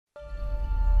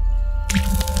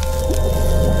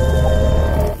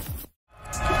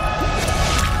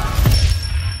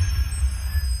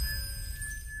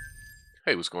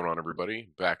Hey, what's going on, everybody?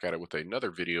 Back at it with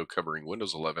another video covering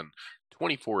Windows 11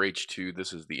 24H2.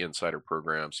 This is the Insider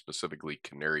program, specifically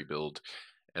Canary build,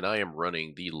 and I am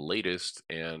running the latest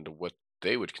and what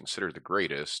they would consider the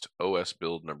greatest OS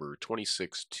build number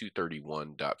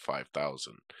 26231.5000.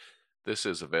 This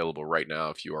is available right now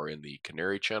if you are in the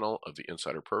Canary channel of the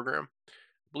Insider program. I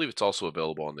believe it's also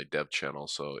available on the dev channel,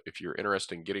 so if you're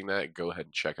interested in getting that, go ahead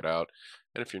and check it out.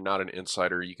 And if you're not an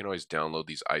insider, you can always download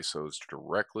these ISOs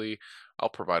directly. I'll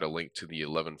provide a link to the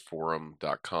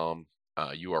 11forum.com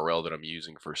URL that I'm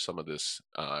using for some of this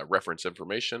reference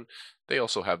information. They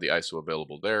also have the ISO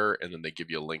available there, and then they give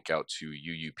you a link out to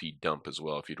UUP dump as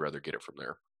well if you'd rather get it from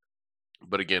there.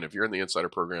 But again, if you're in the insider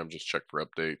program, just check for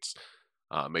updates.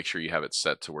 Make sure you have it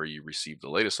set to where you receive the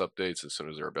latest updates as soon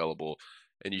as they're available,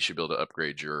 and you should be able to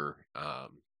upgrade your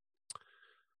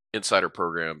Insider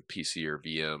program PC or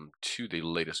VM to the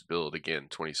latest build, again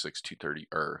 26230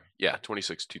 or yeah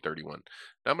 26231.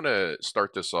 Now I'm going to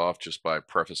start this off just by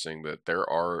prefacing that there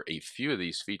are a few of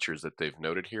these features that they've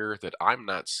noted here that I'm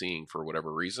not seeing for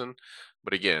whatever reason.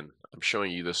 But again, I'm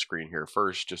showing you this screen here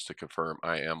first just to confirm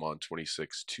I am on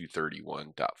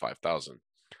 26231.5000.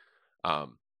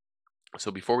 Um, so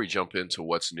before we jump into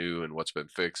what's new and what's been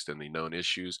fixed and the known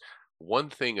issues, one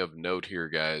thing of note here,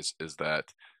 guys, is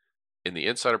that in the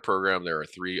Insider program, there are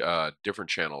three different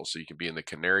channels. So you can be in the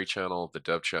Canary channel, the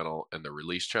Dev channel, and the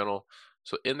Release channel.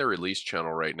 So in the Release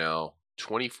channel right now,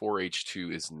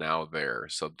 24H2 is now there.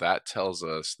 So that tells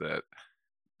us that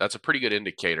that's a pretty good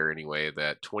indicator anyway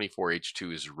that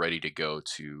 24H2 is ready to go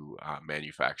to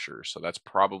manufacturers. So that's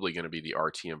probably going to be the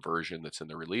RTM version that's in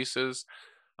the releases.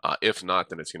 If not,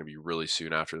 then it's going to be really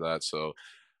soon after that. So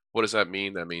what does that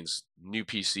mean? That means new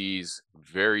PCs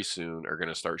very soon are going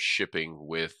to start shipping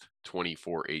with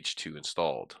 24H2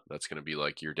 installed. That's going to be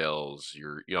like your Dells,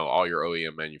 all your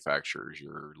OEM manufacturers,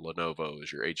 your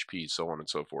Lenovo's, your HPs, so on and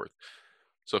so forth.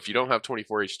 So if you don't have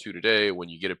 24H2 today, when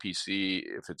you get a PC,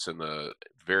 if it's in the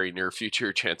very near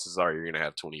future, chances are you're going to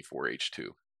have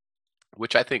 24H2,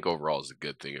 which I think overall is a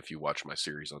good thing if you watch my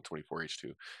series on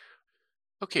 24H2.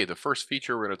 Okay, the first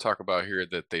feature we're going to talk about here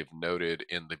that they've noted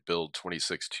in the build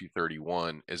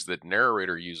 26231 is that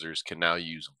narrator users can now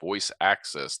use voice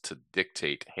access to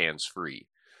dictate hands-free.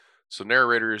 So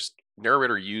narrator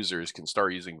users can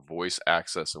start using voice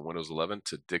access in Windows 11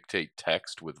 to dictate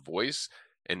text with voice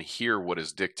and hear what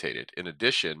is dictated. In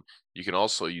addition, you can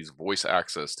also use voice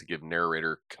access to give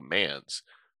narrator commands.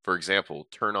 For example,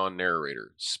 turn on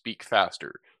narrator, speak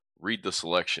faster, read the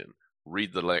selection,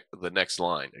 read the next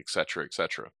line, etc.,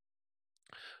 etc.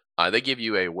 They give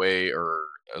you a way or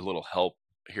a little help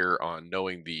here on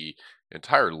knowing the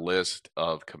entire list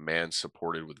of commands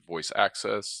supported with voice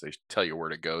access. They tell you where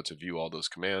to go to view all those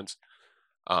commands.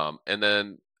 And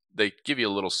then they give you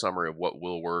a little summary of what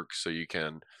will work so you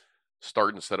can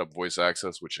start and set up voice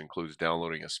access, which includes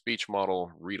downloading a speech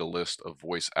model, read a list of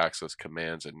voice access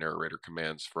commands and narrator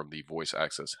commands from the voice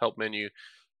access help menu,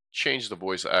 change the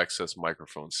voice access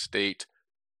microphone state,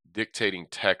 dictating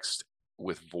text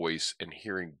with voice and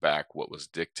hearing back what was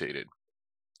dictated.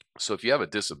 So if you have a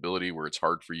disability where it's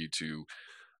hard for you to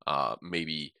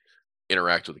maybe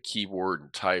interact with a keyboard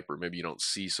and type, or maybe you don't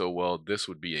see so well, this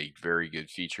would be a very good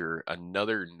feature.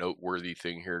 Another noteworthy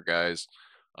thing here, guys,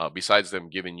 besides them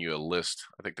giving you a list,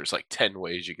 I think there's like 10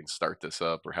 ways you can start this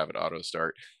up or have it auto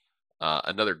start.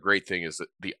 Another great thing is that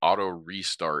the auto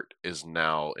restart is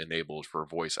now enabled for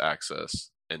voice access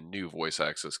and new voice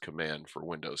access command for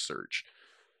Windows search.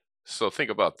 So think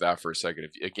about that for a second.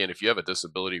 If you have a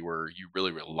disability where you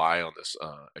really rely on this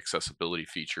accessibility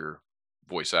feature,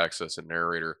 voice access and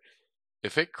narrator,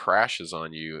 if it crashes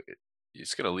on you,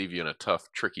 it's going to leave you in a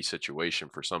tough, tricky situation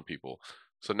for some people.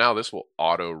 So now this will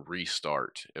auto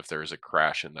restart if there's a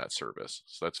crash in that service.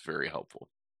 So that's very helpful.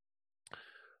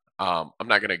 I'm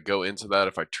not going to go into that.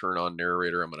 If I turn on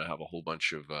narrator, I'm going to have a whole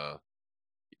bunch of,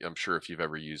 I'm sure if you've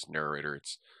ever used narrator,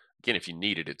 again, if you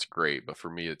need it, it's great. But for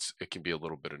me, it can be a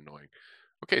little bit annoying.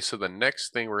 Okay, so the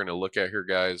next thing we're going to look at here,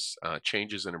 guys,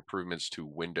 changes and improvements to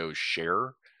Windows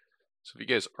Share. So if you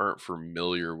guys aren't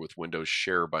familiar with Windows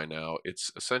Share by now,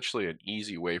 it's essentially an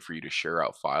easy way for you to share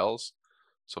out files.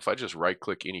 So if I just right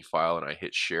click any file and I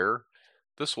hit share,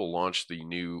 this will launch the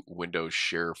new Windows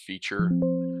Share feature.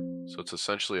 So it's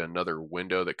essentially another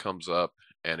window that comes up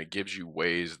and it gives you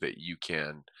ways that you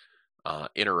can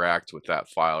interact with that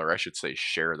file, or I should say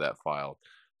share that file.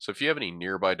 So if you have any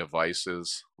nearby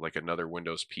devices, like another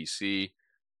Windows PC,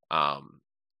 um,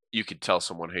 you could tell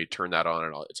someone, hey, turn that on,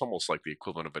 and it's almost like the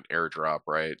equivalent of an AirDrop,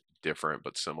 right? Different,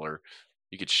 but similar.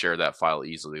 You could share that file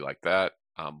easily like that.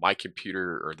 My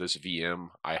computer or this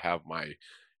VM, I have my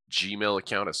Gmail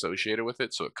account associated with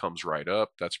it, so it comes right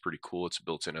up. That's pretty cool. It's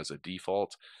built in as a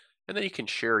default. And then you can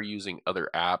share using other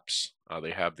apps.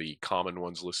 They have the common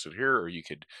ones listed here, or you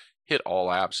could hit all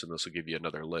apps and this will give you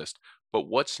another list. But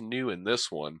what's new in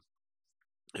this one,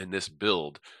 in this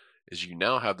build, is you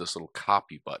now have this little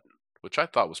copy button, which I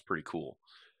thought was pretty cool.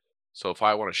 So if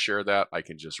I want to share that, I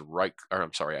can just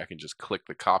I can just click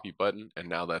the copy button and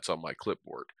now that's on my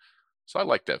clipboard. So I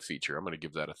like that feature. I'm going to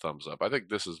give that a thumbs up. I think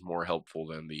this is more helpful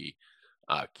than the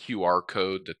QR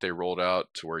code that they rolled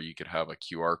out to where you could have a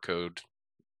QR code.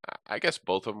 I guess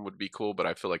both of them would be cool, but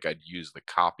I feel like I'd use the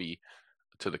copy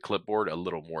to the clipboard a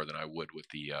little more than I would with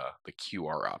the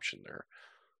QR option there.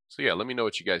 So yeah, let me know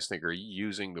what you guys think. Are you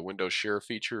using the Windows Share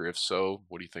feature? If so,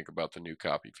 what do you think about the new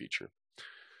copy feature?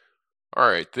 All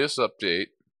right, this update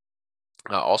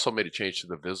also made a change to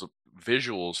the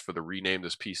visuals for the rename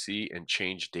this PC and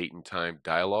change date and time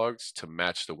dialogues to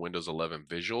match the Windows 11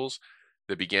 visuals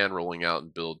that began rolling out in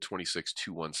build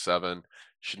 26217.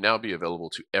 Should now be available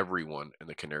to everyone in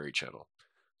the Canary channel.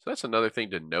 So that's another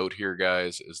thing to note here,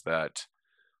 guys, is that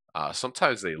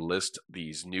sometimes they list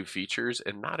these new features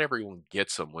and not everyone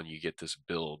gets them when you get this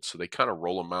build. So they kind of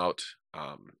roll them out.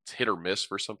 It's hit or miss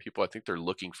for some people. I think they're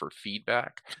looking for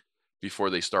feedback before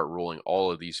they start rolling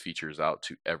all of these features out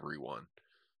to everyone.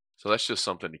 So that's just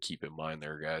something to keep in mind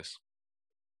there, guys.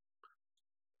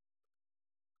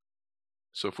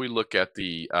 So if we look at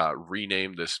the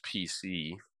rename this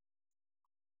PC,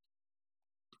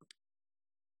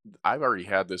 I've already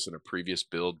had this in a previous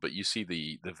build, but you see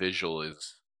the visual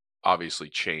is obviously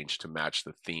changed to match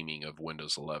the theming of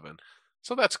Windows 11.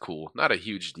 So that's cool. Not a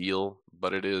huge deal,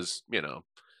 but it is,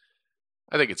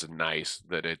 I think it's nice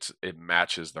that it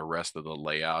matches the rest of the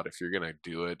layout. If you're gonna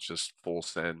do it, just full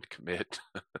send commit.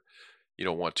 You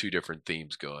don't want two different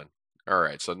themes going. All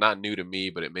right, so not new to me,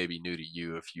 but it may be new to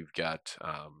you if you've got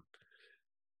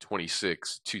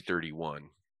 26 231.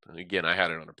 And again, I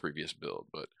had it on a previous build,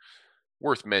 but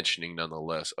worth mentioning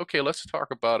nonetheless. Okay, let's talk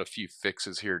about a few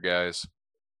fixes here, guys.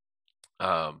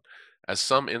 Um, as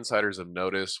some insiders have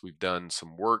noticed, we've done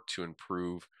some work to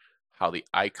improve how the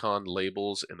icon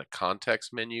labels in the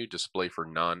context menu display for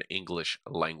non-English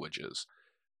languages.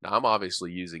 Now, I'm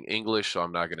obviously using English, so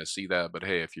I'm not going to see that, but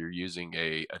hey, if you're using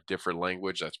a different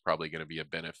language, that's probably going to be a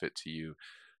benefit to you.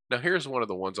 Now, here's one of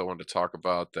the ones I wanted to talk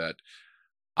about that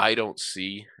I don't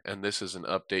see, and this is an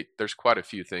update. There's quite a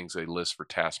few things they list for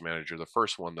Task Manager. The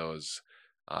first one, though, is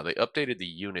they updated the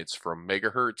units from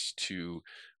megahertz to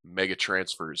mega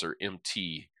transfers, or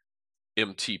MT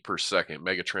per second,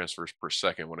 mega transfers per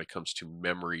second when it comes to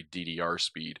memory DDR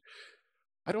speed.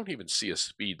 I don't even see a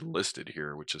speed listed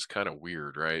here, which is kind of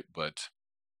weird, right? But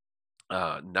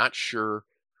not sure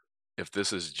if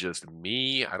this is just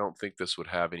me. I don't think this would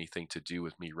have anything to do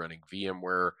with me running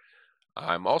VMware.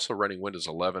 I'm also running Windows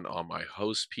 11 on my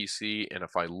host PC, and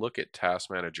if I look at Task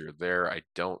Manager there,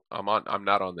 I'm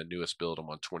not on the newest build. I'm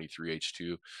on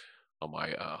 23H2 on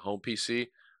my home PC,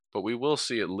 but we will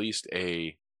see at least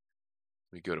we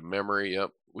go to memory,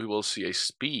 yep, we will see a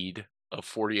speed of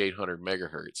 4800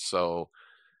 megahertz. So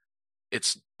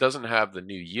it doesn't have the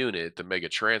new unit, the mega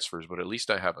transfers, but at least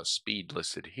I have a speed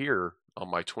listed here on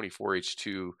my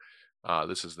 24H2.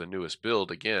 This is the newest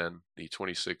build again, the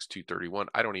 26231.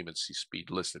 I don't even see speed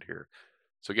listed here.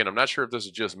 So again, I'm not sure if this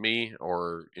is just me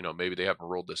or, maybe they haven't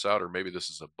rolled this out or maybe this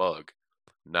is a bug.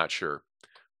 Not sure.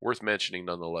 Worth mentioning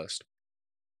nonetheless.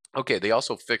 Okay, they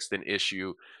also fixed an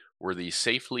issue where the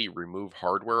safely remove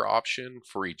hardware option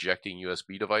for ejecting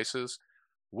USB devices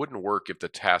wouldn't work if the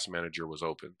task manager was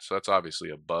open. So that's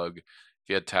obviously a bug. If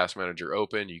you had task manager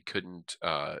open, you couldn't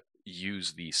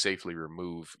use the safely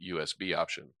remove USB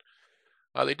option.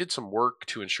 They did some work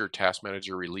to ensure task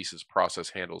manager releases process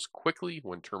handles quickly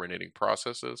when terminating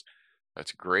processes.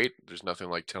 That's great. There's nothing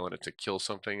like telling it to kill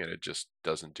something and it just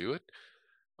doesn't do it.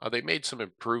 They made some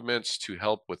improvements to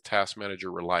help with task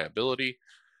manager reliability.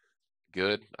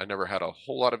 Good. I never had a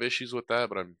whole lot of issues with that,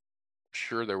 but I'm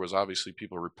sure there was obviously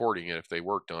people reporting it if they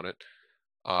worked on it.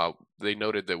 They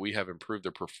noted that we have improved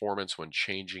the performance when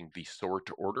changing the sort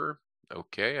order.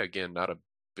 Okay, again, not a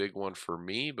big one for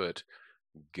me, but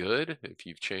good. If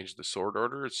you've changed the sort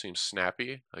order, it seems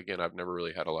snappy. Again, I've never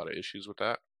really had a lot of issues with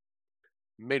that.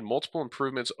 Made multiple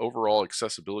improvements overall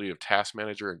accessibility of Task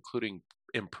Manager, including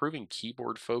improving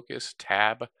keyboard focus,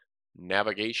 tab,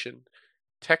 navigation,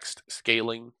 text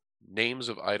scaling, names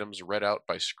of items read out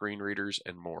by screen readers,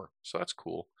 and more. So that's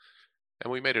cool.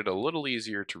 And we made it a little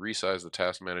easier to resize the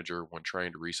Task Manager when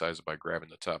trying to resize it by grabbing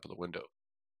the top of the window.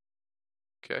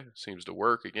 Okay, seems to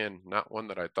work. Again, not one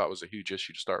that I thought was a huge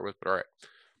issue to start with, but all right.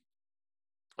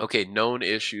 Okay, known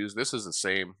issues. This is the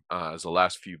same as the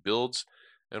last few builds.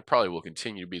 and probably will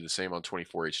continue to be the same on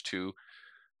 24H2.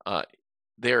 Uh,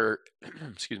 they're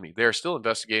excuse me, they're still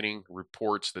investigating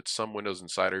reports that some Windows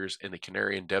insiders in the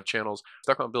Canary and dev channels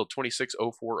stuck on build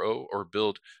 26040 or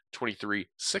build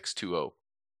 23620.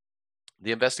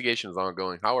 The investigation is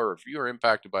ongoing. However, if you are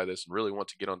impacted by this and really want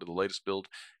to get onto the latest build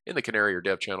in the Canary or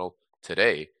dev channel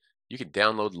today, you can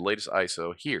download the latest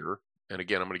ISO here. And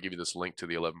again, I'm going to give you this link to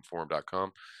the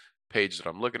 11forum.com page that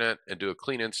I'm looking at and do a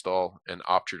clean install and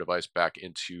opt your device back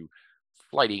into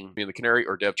flighting in the Canary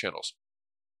or dev channels.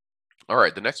 All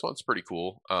right, the next one's pretty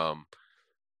cool.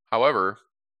 However,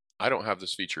 I don't have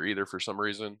this feature either for some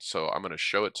reason, so I'm going to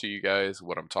show it to you guys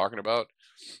what I'm talking about,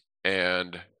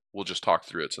 and we'll just talk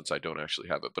through it since I don't actually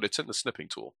have it, but it's in the snipping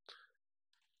tool.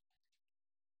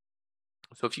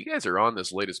 So if you guys are on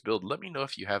this latest build, let me know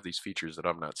if you have these features that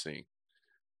I'm not seeing.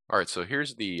 All right, so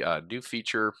here's the new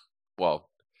feature. Well,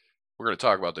 we're going to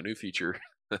talk about the new feature,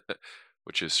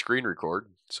 which is screen record.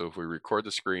 So if we record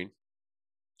the screen,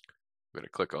 I'm going to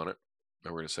click on it,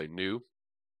 and we're going to say new.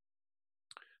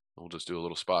 We'll just do a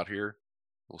little spot here.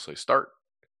 We'll say start.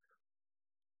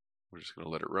 We're just going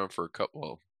to let it run for a couple.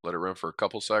 Well, let it run for a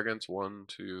couple seconds. 1,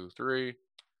 2, 3,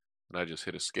 and I just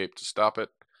hit escape to stop it.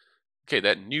 Okay,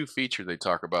 that new feature they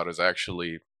talk about is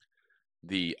actually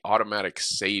the automatic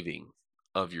saving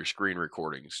of your screen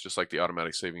recordings, just like the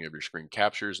automatic saving of your screen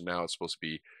captures. Now it's supposed to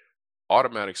be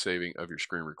automatic saving of your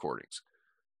screen recordings.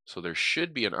 So there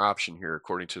should be an option here,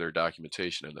 according to their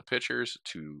documentation and the pictures,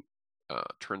 to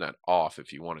turn that off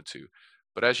if you wanted to.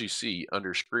 But as you see,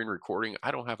 under screen recording,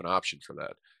 I don't have an option for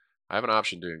that. I have an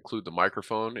option to include the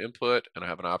microphone input, and I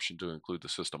have an option to include the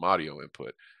system audio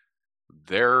input.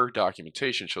 Their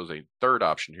documentation shows a third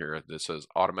option here that says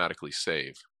automatically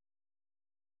save.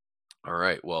 All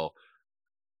right, well,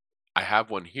 I have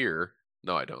one here.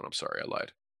 No, I don't. I'm sorry, I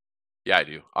lied. Yeah, I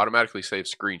do. Automatically save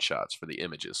screenshots for the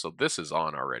images. So this is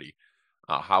on already.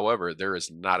 However, there is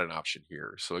not an option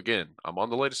here. So again, I'm on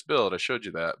the latest build. I showed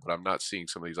you that, but I'm not seeing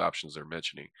some of these options they're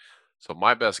mentioning. So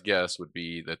my best guess would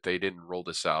be that they didn't roll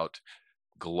this out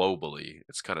globally.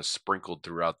 It's kind of sprinkled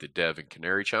throughout the dev and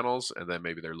Canary channels, and then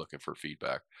maybe they're looking for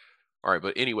feedback. All right,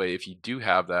 but anyway, if you do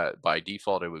have that, by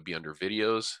default, it would be under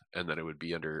videos, and then it would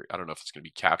be under, I don't know if it's going to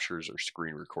be captures or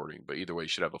screen recording, but either way, you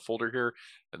should have a folder here,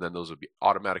 and then those would be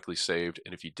automatically saved.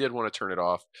 And if you did want to turn it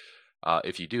off,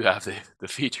 if you do have the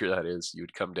feature that is, you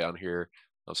would come down here.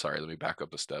 Oh, sorry, let me back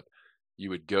up a step. You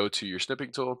would go to your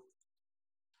snipping tool,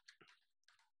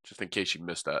 just in case you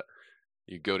missed that.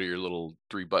 You go to your little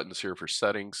three buttons here for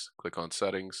settings, click on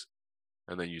settings,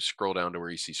 and then you scroll down to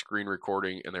where you see screen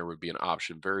recording, and there would be an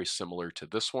option very similar to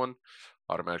this one,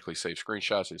 automatically save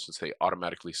screenshots. It should say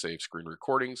automatically save screen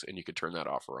recordings, and you can turn that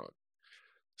off or on.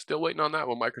 Still waiting on that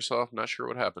one, Microsoft. Not sure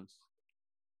what happened.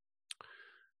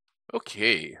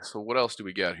 Okay, so what else do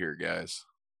we got here, guys?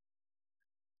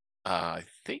 I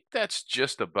think that's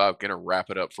just about going to wrap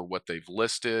it up for what they've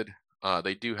listed.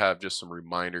 They do have just some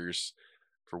reminders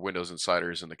for Windows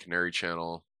Insiders in the Canary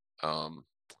channel. Um,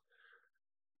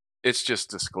 it's just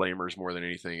disclaimers more than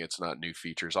anything. It's not new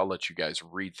features. I'll let you guys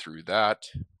read through that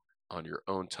on your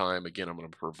own time. Again, I'm going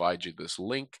to provide you this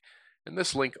link, and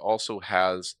this link also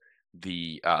has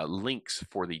the links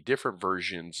for the different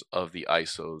versions of the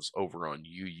ISOs over on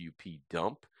UUP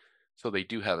Dump. So they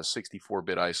do have a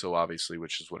 64-bit ISO, obviously,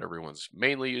 which is what everyone's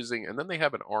mainly using, and then they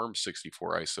have an ARM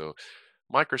 64 ISO.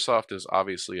 Microsoft is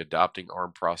obviously adopting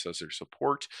ARM processor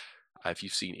support. If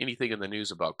you've seen anything in the news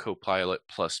about Copilot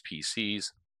plus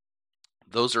PCs,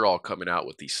 those are all coming out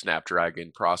with the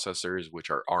Snapdragon processors, which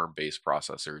are ARM-based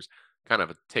processors, kind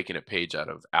of taking a page out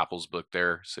of Apple's book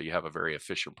there. So you have a very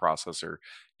efficient processor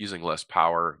using less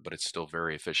power, but it's still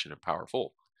very efficient and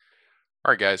powerful.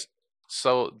 All right, guys.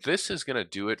 So this is going to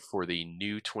do it for the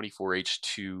new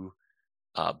 24H2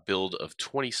 build of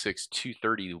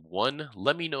 26231.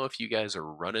 Let me know if you guys are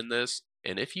running this,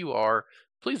 and if you are,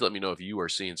 please let me know if you are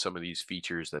seeing some of these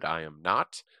features that I am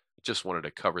not. Just wanted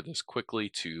to cover this quickly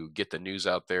to get the news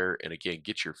out there, and again,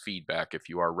 get your feedback if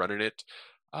you are running it.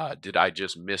 Did I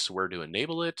just miss where to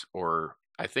enable it, or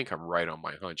I think I'm right on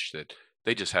my hunch that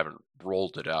they just haven't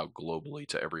rolled it out globally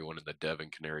to everyone in the dev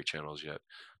and Canary channels yet.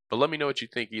 But let me know what you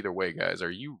think either way, guys.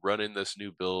 Are you running this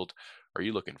new build? Are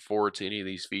you looking forward to any of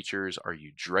these features? Are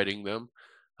you dreading them?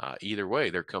 Either way,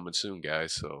 they're coming soon,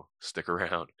 guys, so stick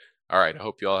around. All right, I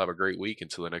hope you all have a great week.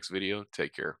 Until the next video,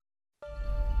 take care.